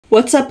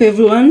What's up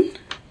everyone,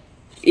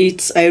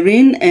 it's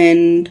Irene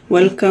and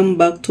welcome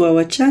back to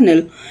our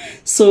channel.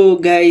 So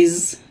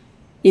guys,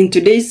 in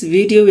today's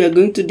video we are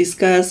going to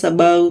discuss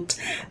about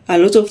a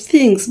lot of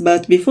things,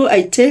 but before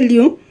I tell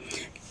you,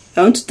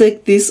 I want to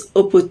take this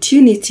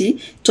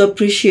opportunity to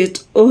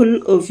appreciate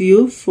all of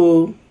you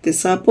for the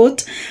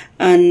support,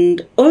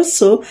 and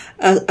also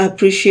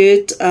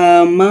appreciate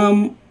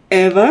Mom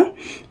Eva.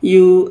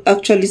 You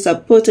actually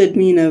supported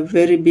me in a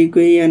very big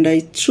way, and I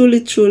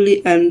truly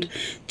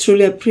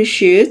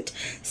appreciate.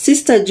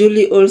 Sister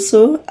Julie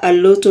also, a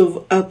lot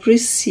of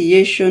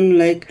appreciation.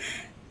 Like,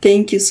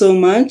 thank you so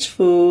much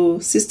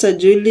for Sister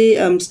Julie.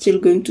 I'm still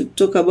going to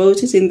talk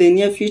about it in the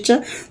near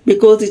future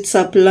because it's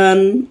a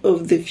plan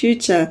of the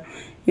future.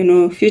 You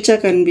know, future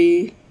can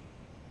be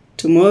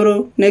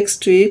tomorrow,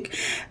 next week.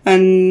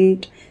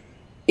 And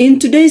in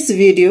today's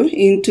video,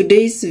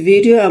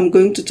 I'm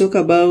going to talk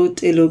about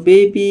Hello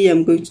Baby.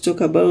 I'm going to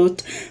talk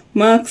about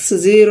Max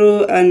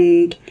Zero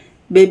and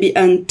Baby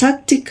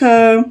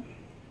Antarctica.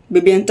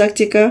 Baby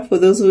Antarctica, for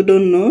those who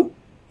don't know,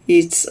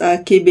 it's a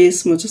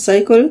key-based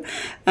motorcycle.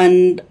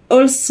 And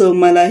also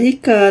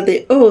Malahika,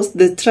 the oath,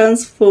 the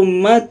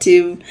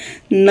transformative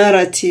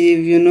narrative,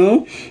 you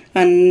know.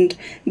 And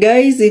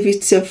guys, if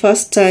it's your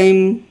first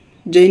time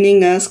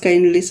joining us,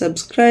 kindly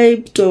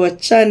subscribe to our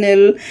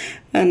channel,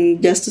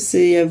 and just to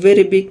say a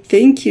very big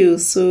thank you.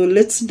 So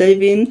let's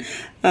dive in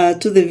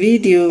to the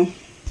video.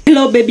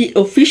 Hello Baby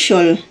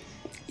official,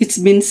 it's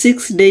been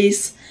 6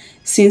 days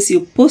since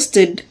you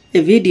posted a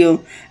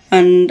video,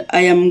 and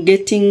I am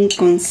getting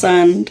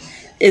concerned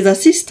as a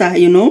sister,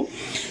 you know.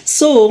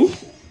 So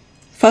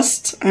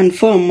first and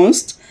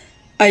foremost,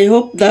 I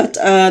hope that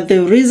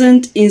the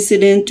recent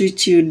incident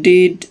which you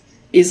did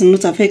is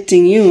not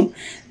affecting you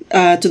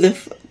to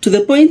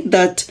the point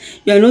that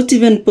you are not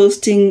even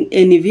posting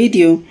any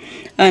video.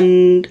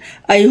 And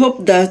I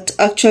hope that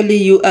actually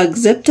you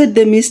accepted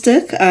the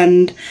mistake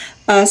and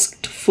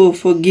asked for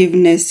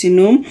forgiveness, you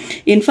know.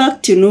 In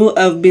fact, you know,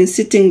 I've been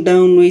sitting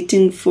down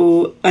waiting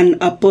for an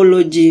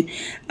apology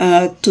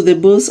to the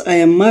boss I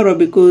am Mara,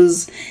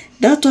 because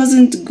that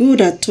wasn't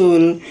good at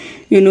all.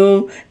 You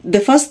know, the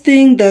first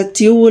thing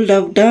that you would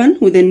have done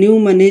with the new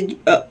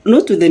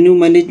not with the new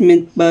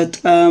management,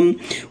 but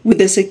with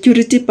the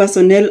security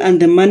personnel and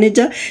the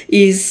manager,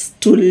 is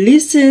to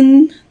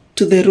listen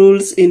to the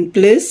rules in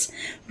place,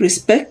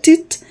 respect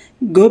it,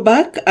 go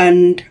back,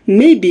 and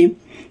maybe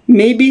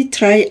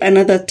try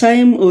another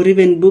time, or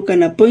even book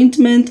an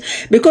appointment,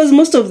 because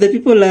most of the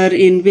people are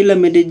in Villa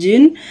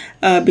Medellin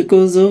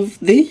because of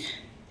the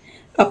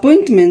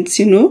appointments,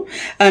 you know.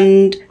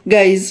 And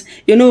guys,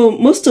 you know,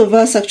 most of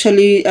us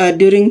actually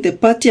during the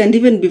party and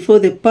even before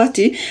the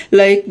party,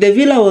 like, the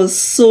villa was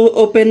so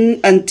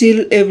open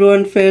until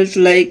everyone felt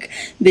like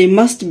they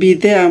must be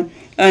there.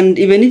 And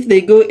even if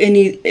they go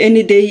any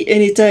day,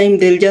 anytime,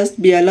 they'll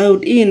just be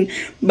allowed in.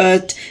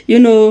 But you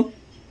know,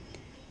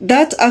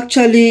 that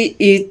actually,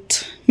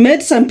 it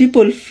made some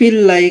people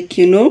feel like,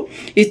 you know,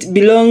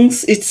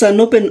 it's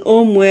an open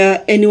home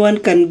where anyone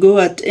can go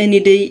at any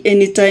day,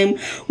 anytime,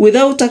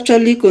 without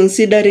actually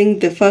considering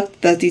the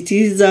fact that it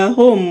is a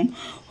home.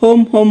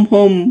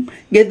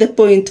 Get the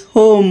point?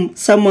 Home,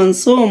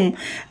 someone's home,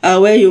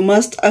 where you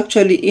must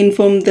actually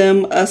inform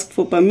them, ask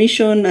for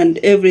permission and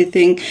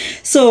everything.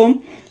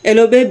 So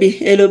hello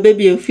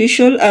baby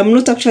official, I'm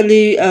not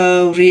actually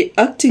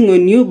reacting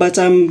on you, but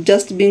I'm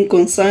just being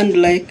concerned,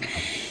 like,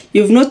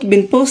 you've not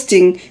been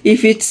posting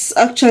if it's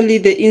actually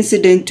the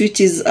incident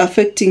which is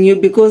affecting you,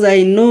 because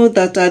I know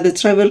that the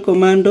travel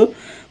commando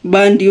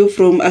banned you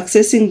from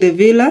accessing the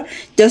villa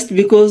just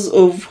because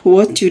of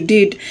what you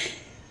did.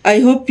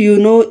 I hope you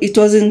know it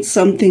wasn't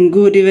something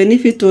good. Even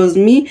if it was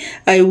me,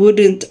 I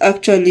wouldn't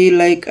actually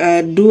like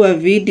do a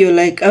video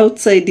like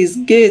outside this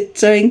gate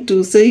trying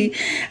to say.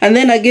 And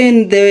then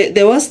again,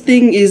 the worst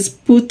thing is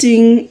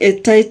putting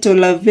a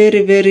title, a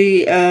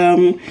very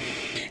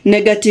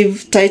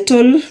negative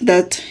title,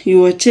 that you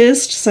were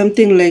chased,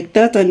 something like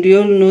that. And we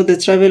all know the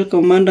travel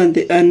commander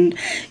and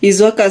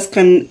his workers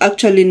can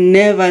actually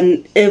never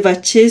ever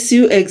chase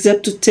you,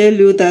 except to tell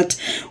you that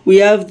we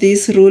have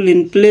this rule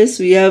in place,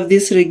 we have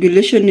this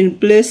regulation in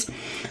place.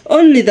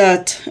 Only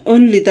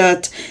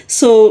that.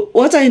 So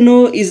what I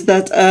know is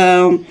that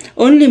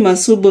only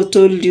Masubo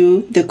told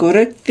you the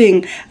correct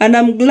thing, and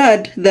I'm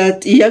glad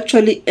that he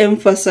actually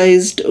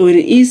emphasized on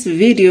his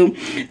video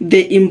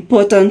the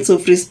importance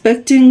of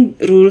respecting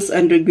rules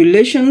and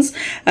regulations.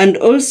 And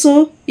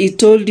also he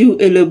told you,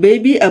 Hello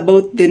Baby,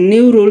 about the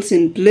new rules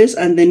in place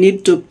and the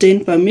need to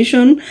obtain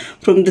permission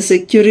from the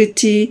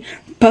security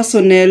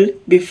personnel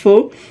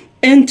before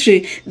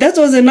entry. That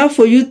was enough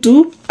for you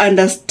to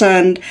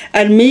understand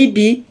and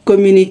maybe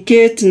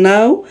communicate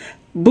now,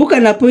 book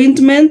an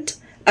appointment,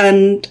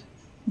 and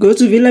go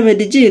to Villa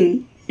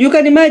Medellin. You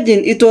can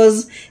imagine it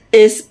was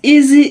as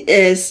easy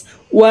as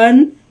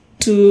 1,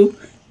 2,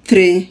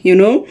 3, you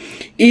know.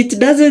 It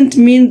doesn't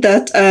mean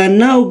that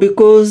now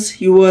because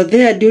you were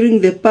there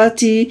during the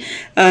party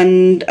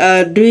and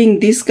doing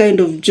this kind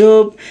of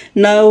job,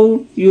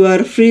 now you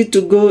are free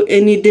to go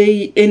any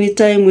day,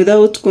 anytime,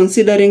 without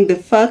considering the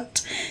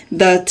fact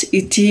that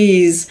it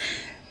is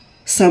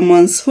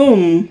someone's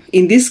home,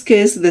 in this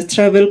case the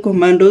travel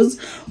commando's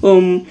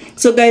home.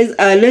 So guys,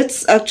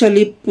 let's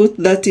actually put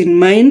that in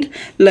mind.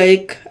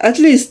 Like, at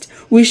least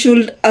we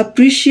should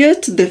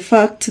appreciate the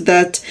fact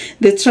that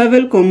the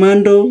travel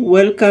commando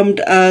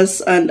welcomed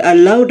us and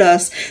allowed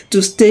us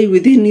to stay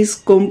within his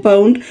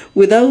compound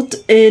without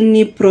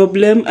any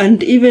problem,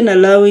 and even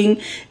allowing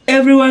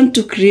everyone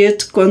to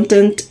create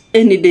content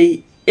any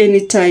day,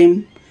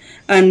 anytime.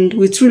 And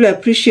we truly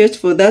appreciate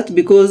for that,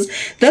 because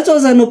that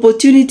was an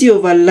opportunity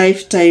of a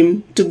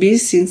lifetime, to be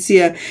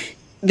sincere.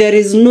 There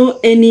is no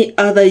any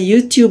other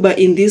YouTuber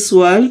in this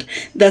world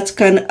that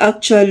can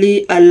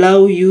actually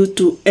allow you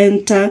to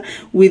enter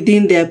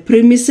within their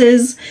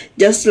premises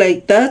just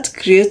like that,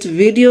 create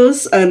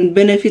videos and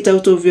benefit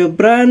out of your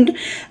brand,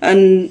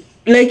 and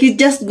like it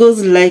just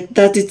goes like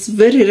that. It's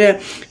very rare.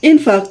 In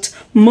fact,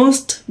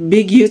 most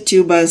big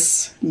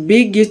YouTubers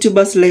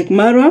like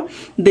Marwa,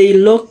 they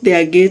lock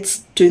their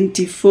gates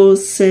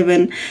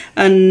 24/7.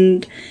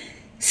 And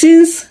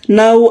since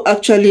now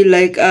actually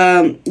like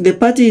the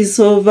party is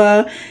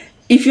over,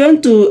 if you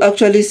want to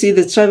actually see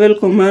the travel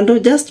commando,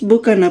 just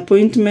book an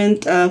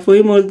appointment for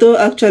him. Although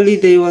actually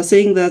they were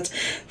saying that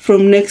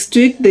from next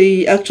week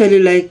they actually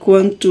like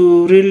want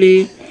to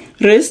really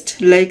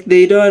rest, like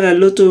they don't want a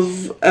lot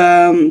of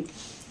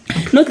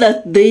not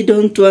that they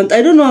don't want,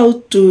 I don't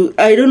know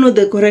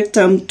the correct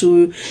term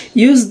to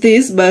use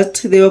this,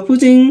 but they were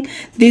putting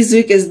this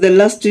week as the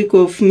last week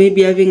of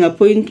maybe having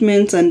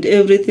appointments and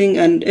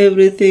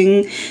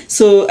everything.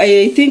 So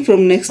I think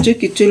from next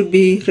week it will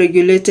be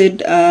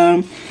regulated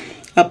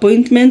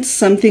appointments,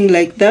 something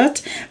like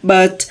that.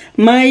 But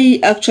my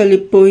actually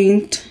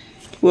point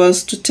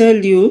was to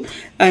tell you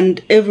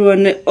and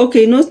everyone,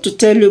 okay, not to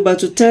tell you but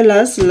to tell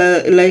us,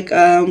 like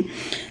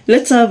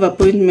let's have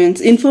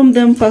appointments. Inform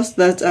them first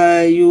that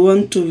you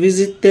want to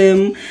visit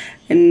them,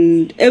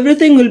 and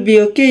everything will be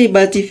okay.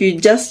 But if you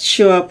just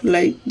show up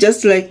like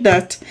just like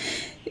that,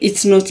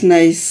 it's not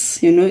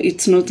nice, you know.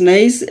 It's not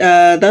nice.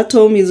 That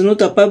home is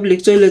not a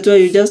public toilet where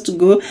you just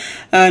go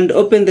and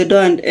open the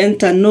door and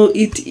enter. No,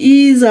 it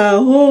is a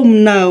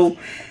home now.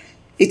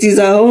 It is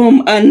a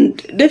home,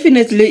 and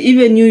definitely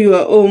even you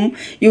are home,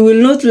 you will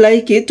not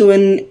like it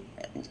when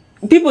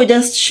people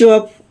just show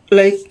up,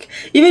 like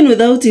even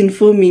without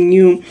informing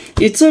you.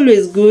 It's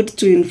always good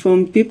to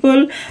inform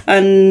people,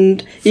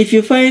 and if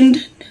you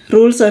find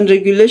rules and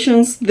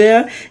regulations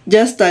there,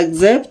 just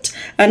accept.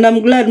 And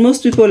I'm glad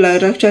most people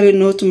are actually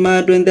not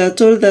mad when they are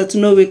told that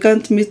no, we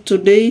can't meet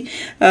today,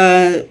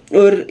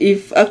 or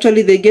if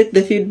actually they get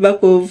the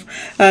feedback of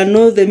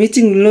no, the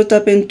meeting will not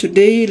happen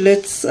today,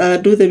 let's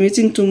do the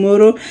meeting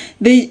tomorrow.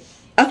 They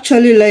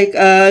actually like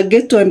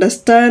get to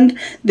understand,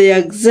 they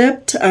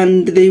accept,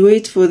 and they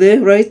wait for the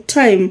right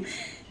time.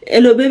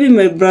 Hello baby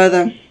my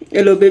brother,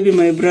 hello baby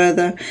my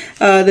brother.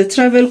 The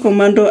travel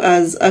commando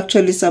has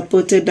actually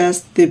supported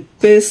us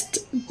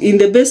in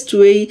the best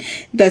way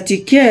that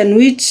you can,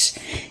 which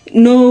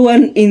no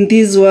one in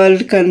this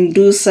world can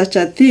do such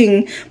a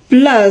thing.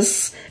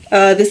 Plus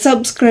the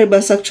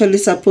subscribers actually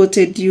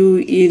supported you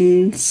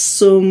in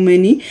so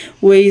many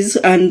ways,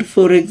 and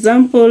for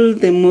example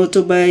the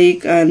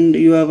motorbike, and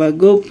you have a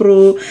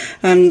GoPro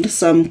and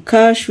some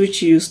cash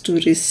which you used to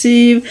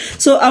receive.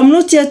 So I'm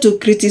not here to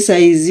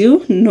criticize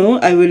you, no,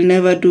 I will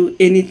never do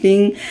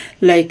anything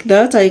like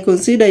that. I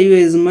consider you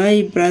as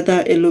my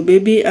brother, hello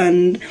baby.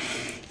 And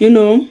you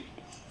know,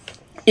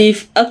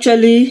 if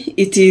actually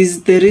it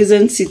is the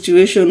recent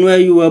situation where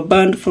you were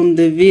banned from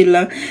the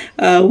villa,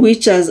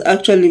 which has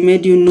actually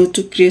made you not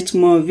to create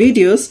more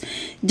videos,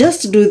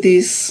 just do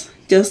this,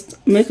 just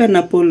make an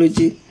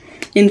apology.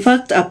 In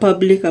fact, a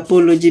public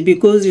apology,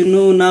 because you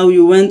know now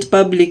you went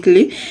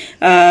publicly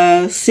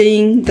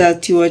saying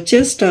that you were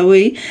chased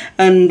away,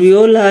 and we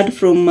all heard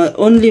from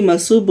only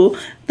Masubo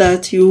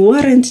that you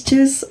weren't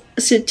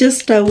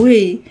chased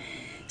away.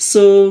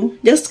 So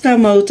just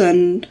come out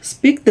and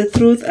speak the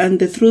truth, and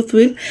the truth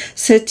will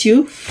set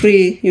you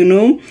free, you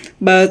know.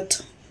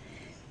 But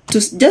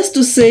just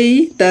to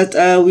say that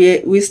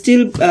we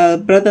still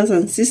brothers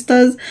and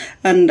sisters,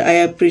 and I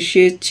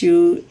appreciate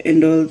you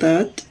and all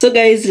that. So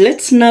guys,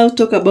 let's now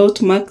talk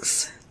about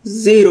Max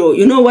Zero.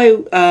 You know why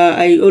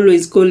I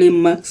always call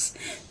him Max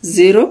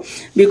Zero?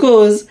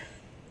 Because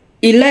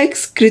he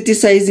likes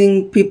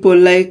criticizing people.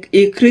 Like,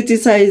 he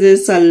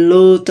criticizes a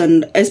lot,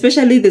 and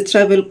especially the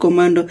travel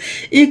commando,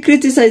 he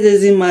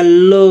criticizes him a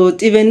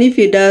lot. Even if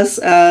he does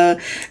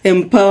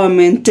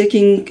empowerment,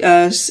 taking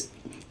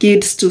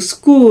kids to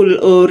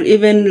school, or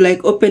even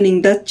like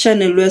opening that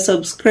channel where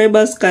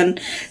subscribers can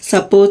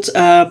support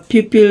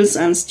pupils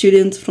and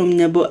students from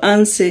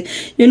Nyaboanse.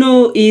 You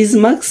know, he's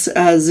Max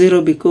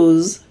Zero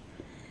because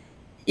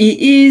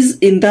he is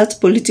in that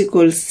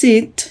political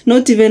seat,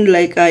 not even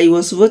like he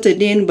was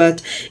voted in,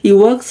 but he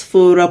works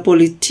for a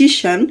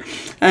politician,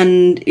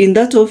 and in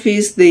that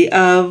office they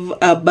have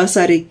a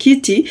bursary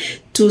kitty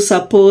to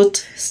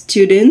support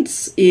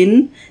students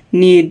in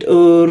need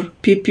or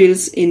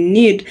pupils in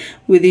need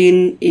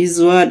within his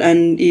ward,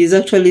 and he is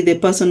actually the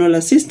personal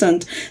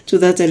assistant to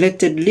that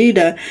elected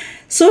leader.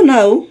 So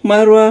now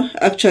Marwa,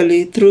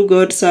 actually through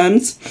God's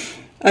hands,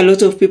 a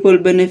lot of people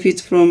benefit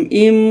from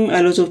him.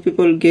 A lot of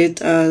people get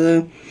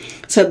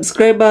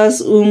subscribers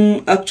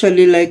whom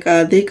actually like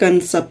they can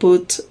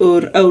support,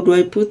 or how do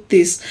I put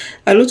this,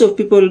 a lot of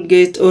people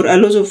get, or a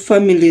lot of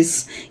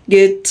families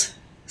get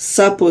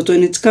support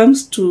when it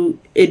comes to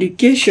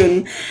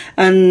education.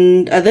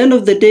 And at the end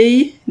of the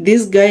day,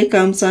 this guy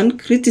comes and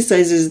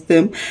criticizes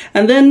them,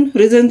 and then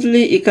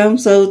recently he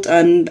comes out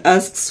and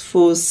asks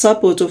for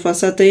support of a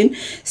certain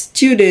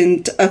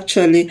student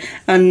actually.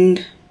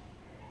 And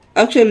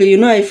actually, you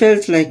know, I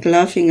felt like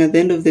laughing at the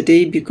end of the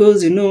day,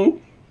 because, you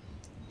know,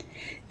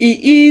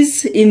 he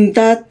is in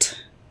that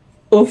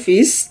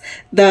office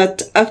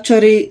that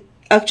actually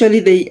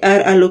they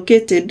are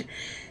allocated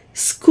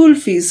school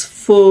fees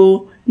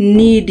for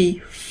needy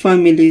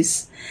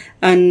families,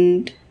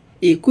 and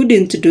he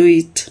couldn't do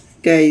it,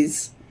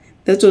 guys.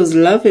 That was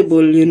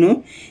laughable, you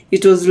know.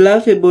 It was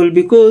laughable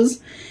because,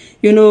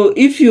 you know,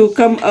 if you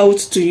come out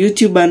to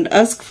YouTube and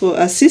ask for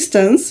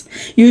assistance,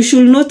 you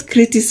should not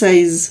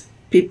criticize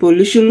people.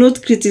 You should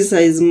not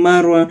criticize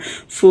Marwa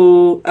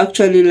for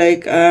actually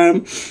like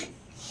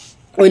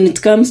when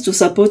it comes to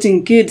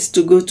supporting kids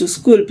to go to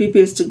school,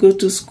 pupils to go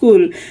to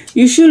school.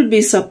 You should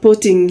be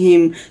supporting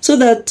him, so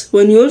that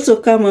when you also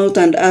come out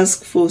and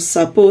ask for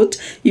support,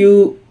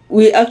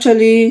 we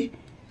actually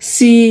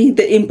see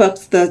the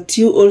impact that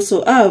you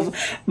also have.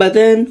 But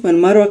then when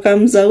Marwa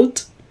comes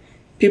out,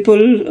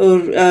 people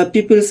or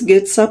pupils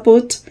get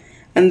support,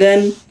 and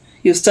then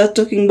you start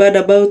talking bad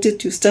about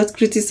it, you start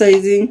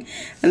criticizing,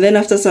 and then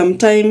after some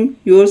time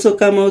you also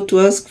come out to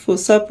ask for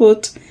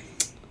support.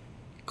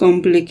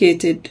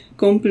 Complicated.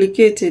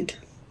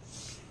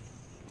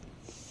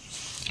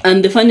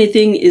 And the funny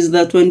thing is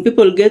that when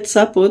people get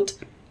support,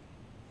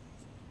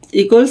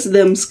 he calls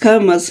them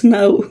scammers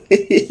now.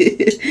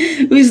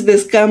 Who is the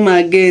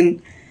scammer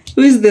again?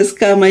 Who is the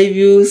scammer? If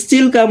you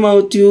still come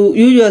out, you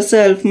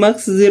yourself,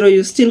 Max Zero,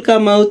 you still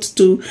come out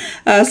to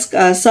ask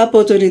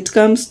support when it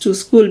comes to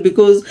school,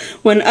 because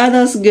when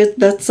others get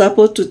that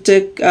support to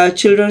take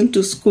children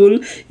to school,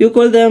 you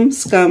call them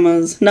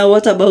scammers. Now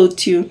what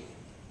about you?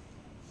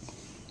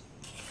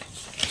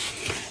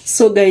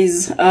 So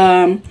guys,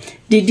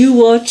 did you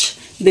watch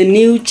the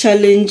new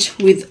challenge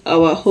with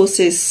our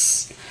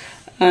horses,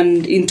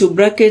 and into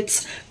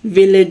brackets,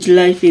 village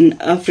life in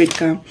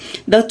Africa?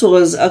 That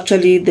was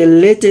actually the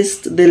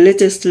latest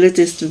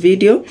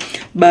video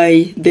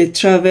by the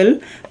Travel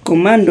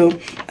Commando,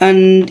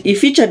 and he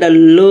featured a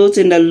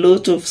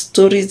lot of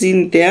stories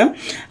in there.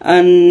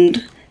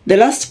 And the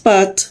last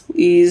part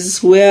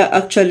is where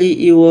actually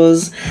he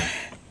was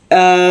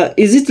he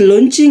was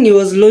launching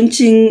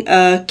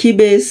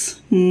𝐸𝐫𝐬's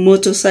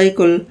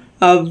motorcycle,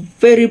 a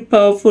very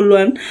powerful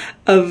one,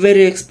 a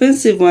very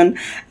expensive one.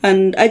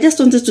 And I just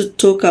wanted to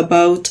talk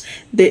about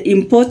the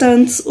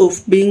importance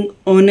of being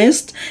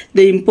honest,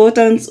 the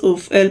importance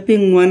of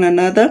helping one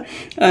another,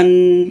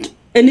 and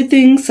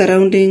anything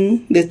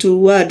surrounding the two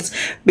words.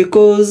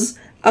 Because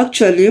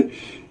actually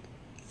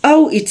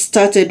how it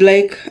started,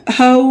 like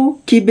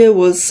how 𝐸𝐫𝐬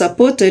was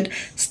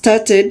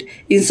started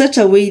in such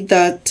a way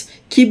that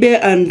𝐸𝐫𝐬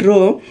and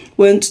Raw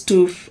went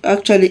to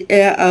actually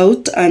air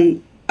out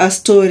a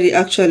story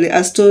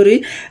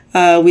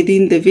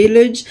within the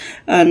village,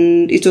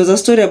 and it was a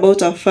story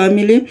about a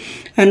family.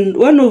 And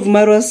one of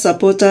Marwa's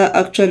supporter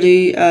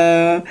actually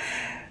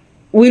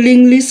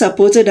willingly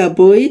supported a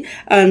boy,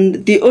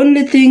 and the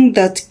only thing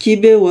that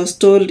𝐸𝐫𝐬 was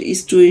told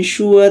is to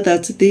ensure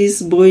that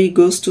this boy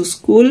goes to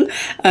school,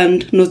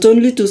 and not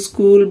only to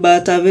school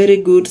but a very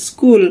good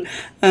school.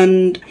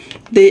 And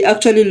they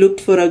actually looked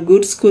for a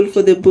good school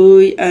for the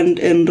boy and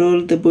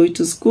enrolled the boy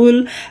to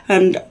school.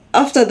 And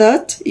after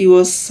that, he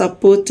was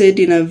supported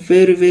in a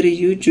very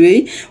huge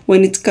way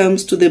when it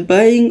comes to the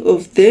buying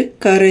of the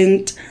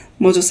current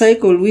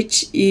motorcycle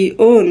which he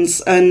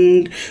owns,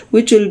 and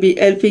which will be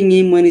helping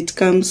him when it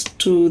comes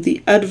to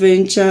the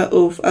adventure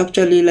of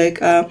actually like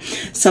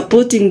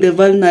supporting the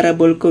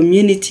vulnerable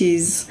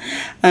communities.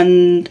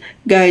 And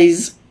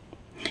guys,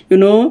 you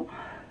know,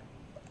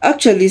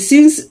 actually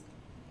since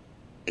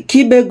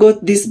𝐸𝐫𝐬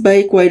got this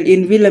bike while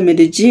in Villa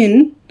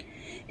Medellin,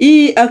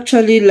 he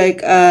actually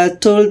like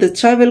told the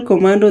Travel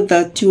Commando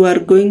that you are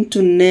going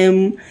to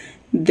name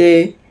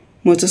the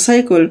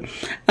motorcycle,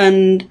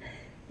 and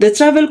the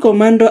Travel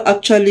Commando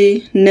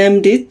actually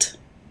named it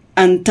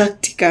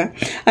Antarctica.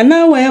 And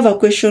now I have a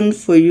question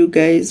for you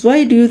guys.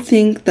 Why do you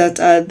think that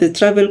the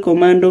Travel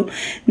Commando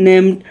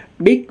named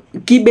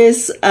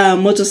𝐸𝐫𝐬's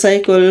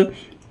motorcycle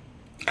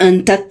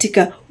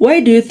Antarctica? Why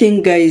do you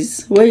think,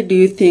 guys? Why do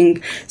you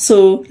think?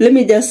 So let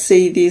me just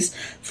say this.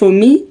 For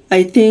me,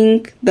 I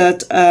think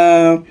that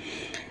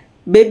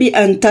baby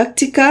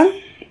Antarctica,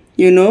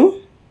 you know,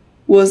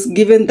 was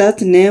given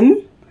that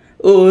name.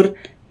 Or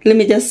let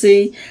me just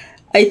say,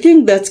 I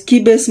think that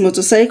𝐸𝐫𝐬's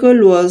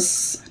motorcycle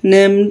was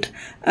named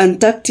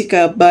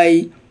Antarctica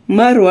by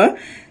Marwa.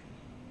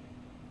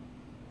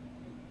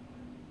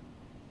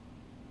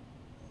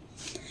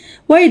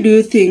 Why do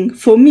you think?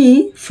 For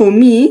me,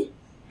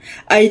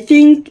 I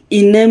think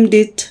he named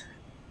it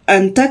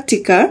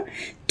Antarctica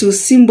to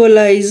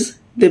symbolize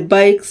the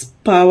bike's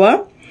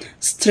power,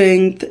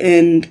 strength,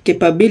 and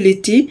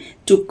capability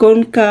to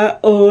conquer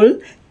all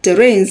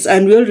terrains.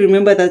 And we all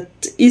remember that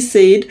he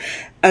said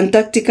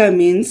Antarctica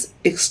means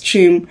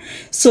extreme.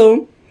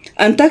 So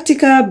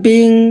Antarctica,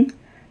 being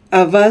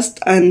a vast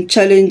and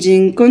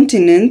challenging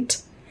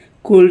continent,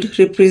 could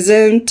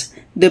represent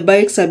the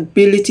bike's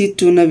ability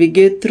to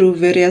navigate through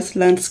various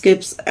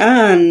landscapes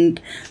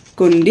and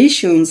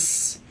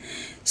conditions.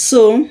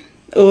 So,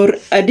 or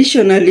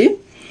additionally,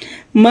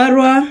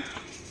 Marwa,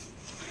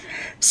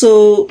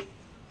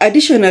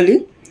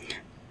 additionally,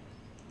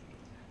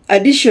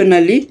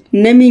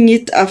 naming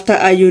it after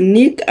a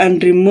unique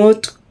and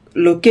remote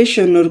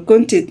location or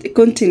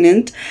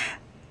continent,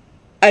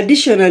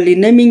 adds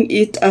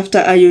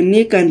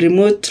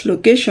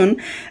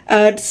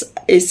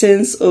a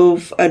sense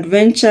of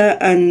adventure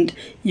and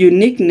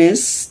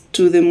uniqueness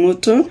to the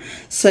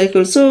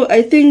motorcycle. So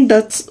I think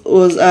that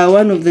was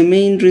one of the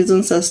main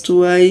reasons as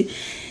to why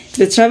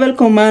the travel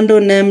commando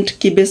named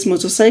𝐸𝐫𝐬's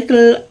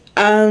motorcycle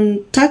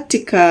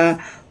Antarctica.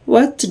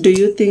 What do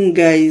you think,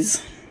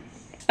 guys?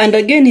 And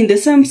again, in the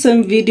same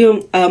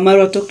video,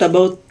 Marwa talked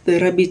about the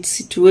rabbit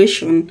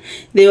situation.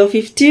 They were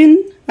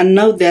 15 and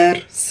now they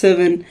are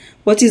 7.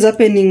 What is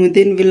happening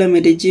within Villa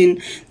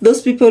Medellin?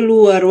 Those people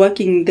who are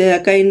working there,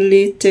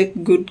 kindly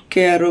take good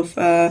care of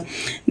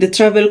the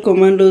travel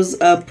commandos'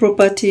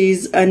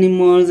 properties,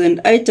 animals,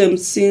 and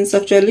items, since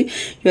actually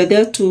you are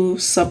there to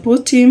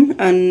support him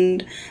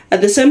and at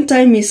the same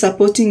time he's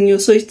supporting you.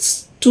 So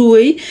it's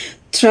two-way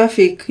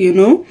traffic, you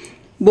know.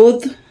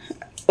 Both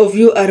of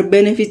you are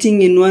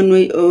benefiting in one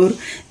way or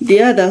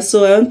the other.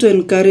 So I want to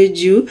encourage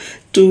you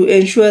to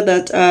ensure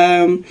that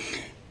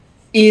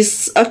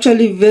is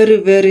actually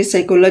very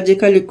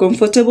psychologically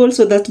comfortable,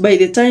 so that by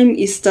the time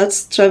he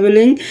starts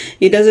traveling,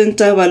 he doesn't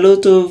have a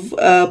lot of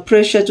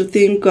pressure to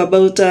think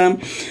about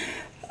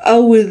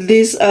how will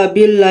this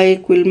be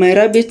like, will my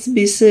rabbits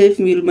be safe,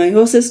 will my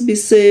horses be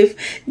safe.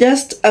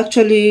 Just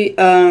actually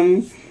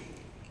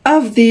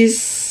have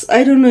this,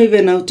 I don't know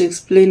even how to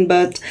explain,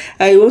 but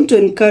I want to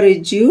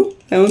encourage you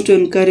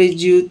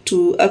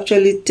to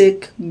actually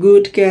take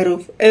good care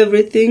of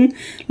everything,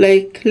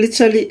 like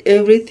literally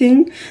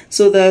everything,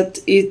 so that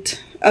it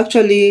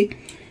actually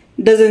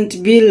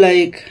doesn't be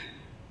like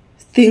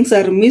things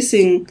are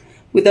missing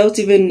without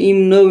even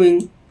him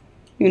knowing,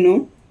 you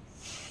know.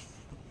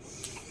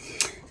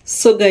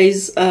 So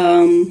guys,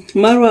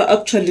 Marwa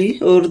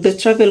actually, or the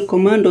travel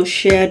commando,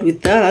 shared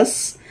with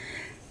us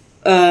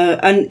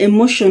an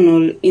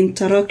emotional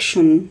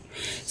interaction.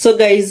 So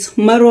guys,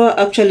 Marwa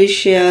actually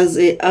shares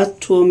a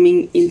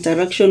heartwarming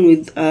interaction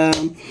with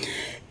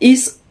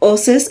his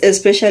horses,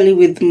 especially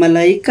with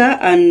Malaika.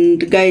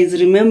 And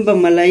guys, remember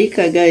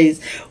Malaika,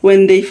 guys,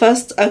 when they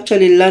first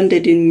actually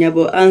landed in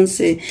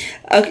Nyaboanse,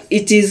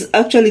 it is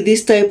actually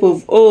this type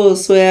of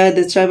horse where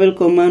the travel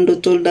commando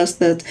told us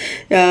that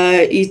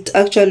it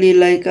actually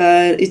like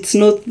it's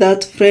not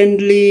that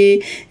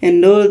friendly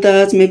and all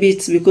that. Maybe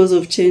it's because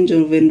of change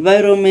of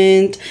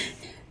environment.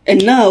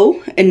 And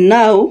now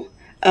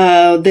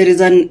there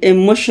is an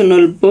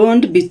emotional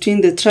bond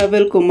between the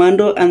travel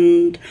commando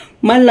and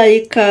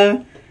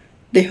Malaika,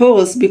 the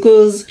horse,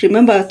 because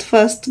remember at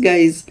first,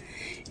 guys,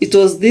 it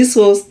was this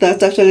horse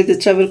that actually the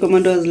travel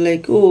commando was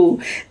like,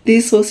 oh,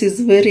 this horse is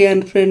very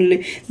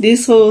unfriendly,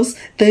 this horse,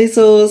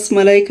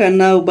 Malaika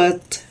now.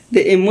 But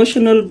the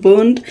emotional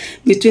bond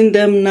between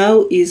them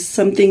now is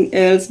something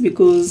else,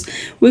 because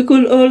we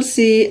could all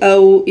see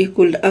how he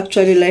could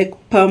actually like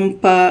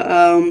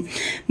pamper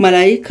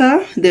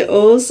Malaika, the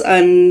horse,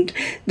 and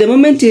the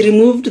moment he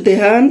removed the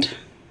hand,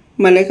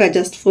 Malaika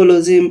just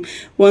follows him,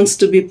 wants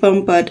to be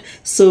pampered.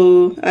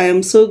 So I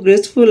am so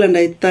grateful and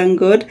I thank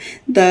God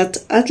that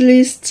at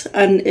least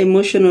an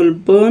emotional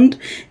bond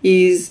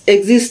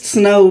exists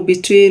now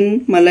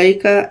between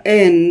Malaika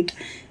and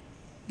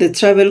the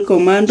travel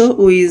commando,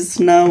 who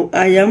is now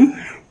I am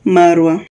Marwa.